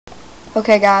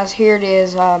Okay guys, here it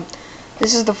is.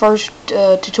 This is the first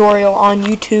tutorial on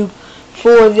YouTube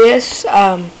for this.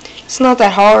 It's not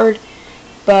that hard,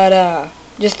 but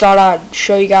just thought I'd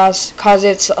show you guys because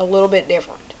it's a little bit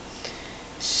different.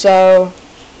 So,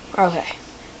 okay.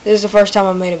 This is the first time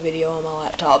I made a video on my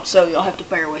laptop, so you'll have to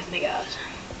bear with me, guys.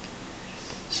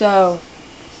 So,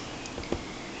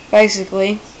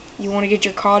 basically, you want to get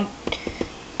your COD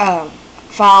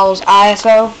files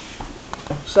ISO.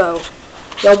 So,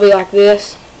 they'll be like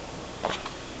this.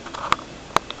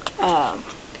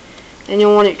 And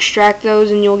you'll want to extract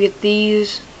those, and you'll get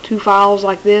these two files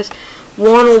like this.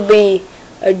 One will be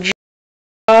a G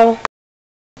file.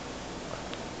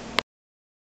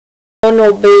 One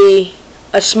will be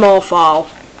a small file,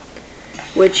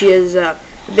 which is the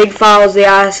big file is the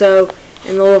ISO,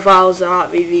 and the little file is the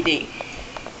 .vvd.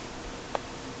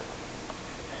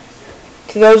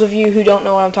 To those of you who don't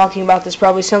know what I'm talking about, this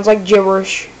probably sounds like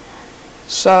gibberish.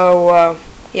 So,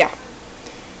 yeah.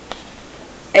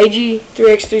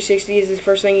 AG3X360 is the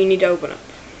first thing you need to open up.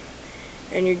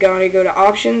 And you're going to go to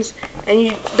options,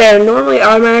 and they're normally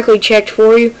automatically checked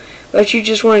for you, but you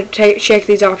just want to check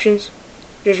these options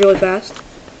just really fast.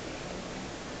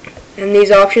 And these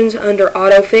options under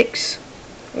autofix,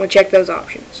 I want to check those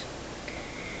options.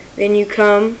 Then you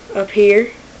come up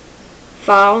here,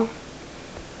 file,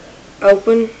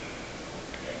 open,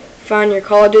 find your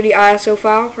Call of Duty ISO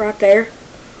file right there.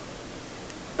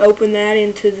 Open that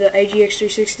into the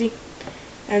AGX360,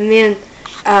 and then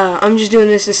I'm just doing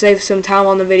this to save some time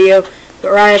on the video,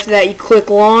 but right after that you click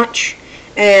launch,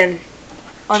 and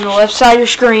on the left side of your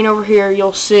screen over here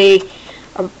you'll see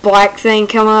a black thing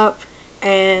come up,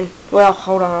 and well,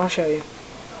 hold on, I'll show you.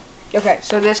 Okay,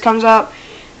 so this comes up,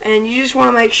 and you just want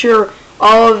to make sure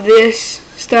all of this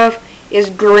stuff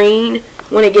is green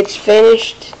when it gets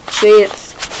finished. See,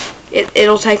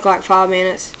 it'll take like 5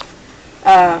 minutes.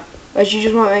 But you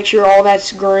just want to make sure all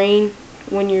that's green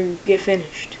when you get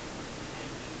finished.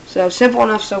 So, simple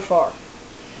enough so far.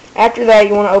 After that,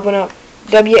 you want to open up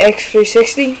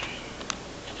WX360.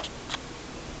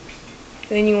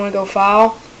 Then you want to go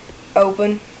File,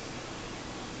 Open.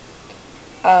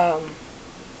 And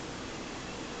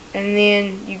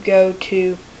then you go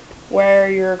to where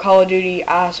your Call of Duty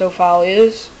ISO file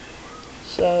is.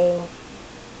 So,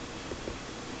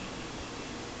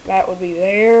 that would be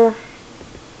there.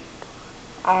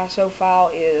 ISO file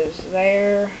is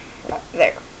there, right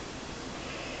there.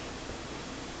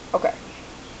 Okay.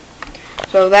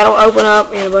 So that'll open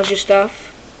up in a bunch of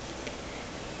stuff.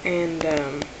 And,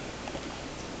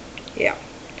 yeah.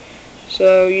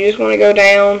 So you just want to go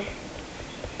down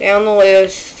the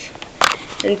list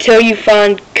until you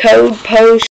find Code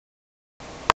Post.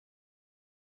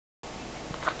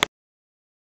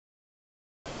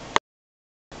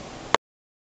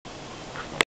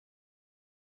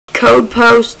 Code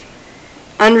post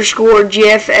underscore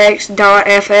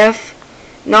gfx.ff,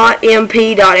 not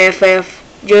mp.ff,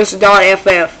 just .ff,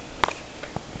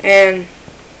 and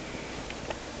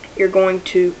you're going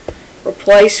to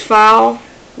replace file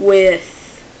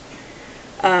with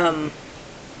the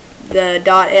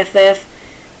 .ff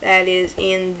that is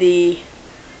in the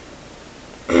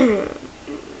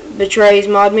Betrays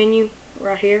mod menu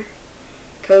right here,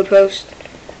 code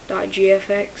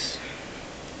post.gfx.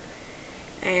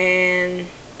 And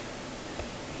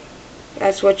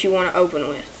that's what you want to open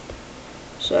with.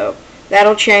 So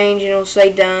that'll change and it'll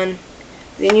say done.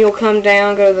 Then you'll come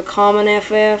down, go to the common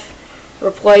FF,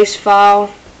 replace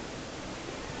file,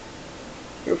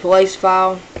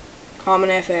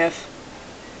 common FF.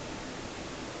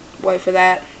 Wait for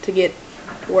that to get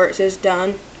where it says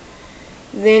done.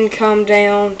 Then come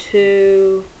down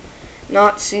to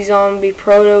Nazi Zombie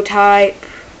Prototype.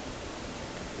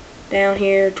 Down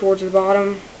here towards the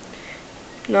bottom,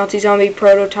 Nazi Zombie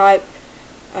Prototype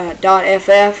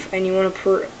 .ff, and you want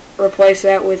to replace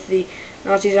that with the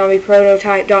Nazi Zombie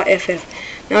Prototype .ff.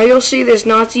 Now you'll see this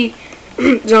Nazi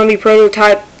Zombie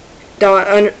Prototype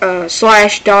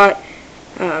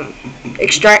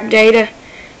extract data.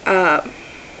 Don't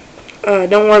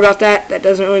worry about that. That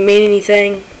doesn't really mean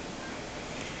anything.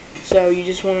 So you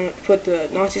just want to put the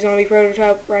Nazi Zombie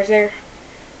Prototype right there.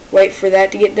 Wait for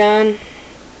that to get done,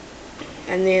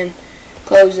 and then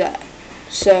close that.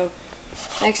 So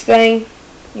next thing,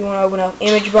 you want to open up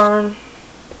Image Burn.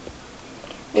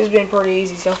 This has been pretty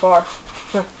easy so far.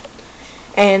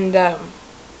 And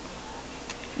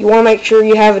you want to make sure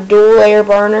you have a dual layer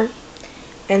burner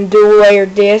and dual layer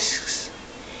discs,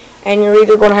 and you're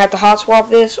either going to have to hot swap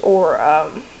this or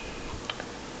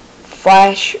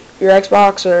flash your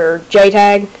Xbox or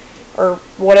JTAG or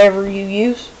whatever you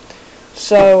use.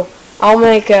 So I'll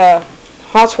make a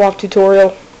hot swap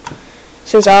tutorial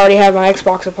since I already have my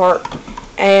Xbox apart.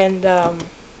 And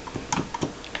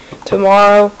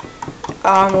tomorrow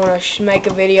I'm going to make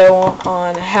a video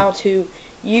on how to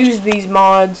use these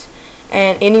mods,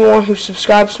 and anyone who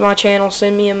subscribes to my channel,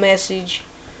 send me a message.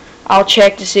 I'll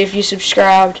check to see if you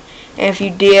subscribed, and if you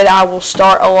did, I will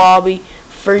start a lobby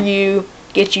for you,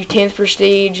 get you 10th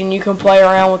prestige, and you can play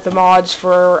around with the mods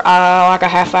for like a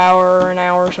half hour or an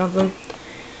hour or something.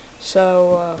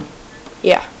 So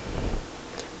yeah,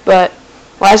 but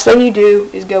last thing you do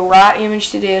is go right image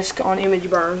to disk on image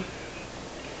burn,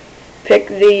 pick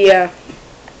the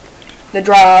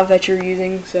drive that you're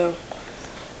using. So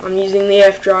I'm using the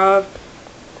F drive,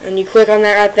 and you click on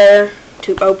that right there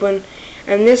to open,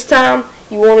 and this time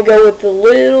you want to go with the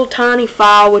little tiny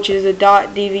file, which is a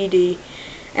 .dvd,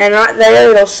 and right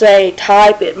there it'll say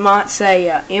type. It might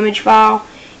say image file.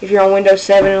 If you're on Windows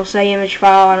 7, it'll say image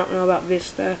file. I don't know about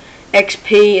Vista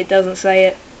XP, it doesn't say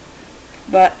it,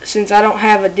 but since I don't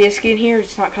have a disk in here,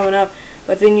 it's not coming up.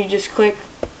 But then you just click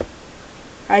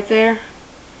right there,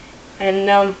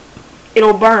 and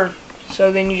it'll burn.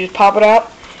 So then you just pop it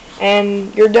out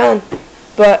and you're done.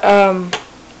 But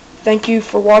thank you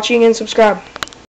for watching, and subscribe.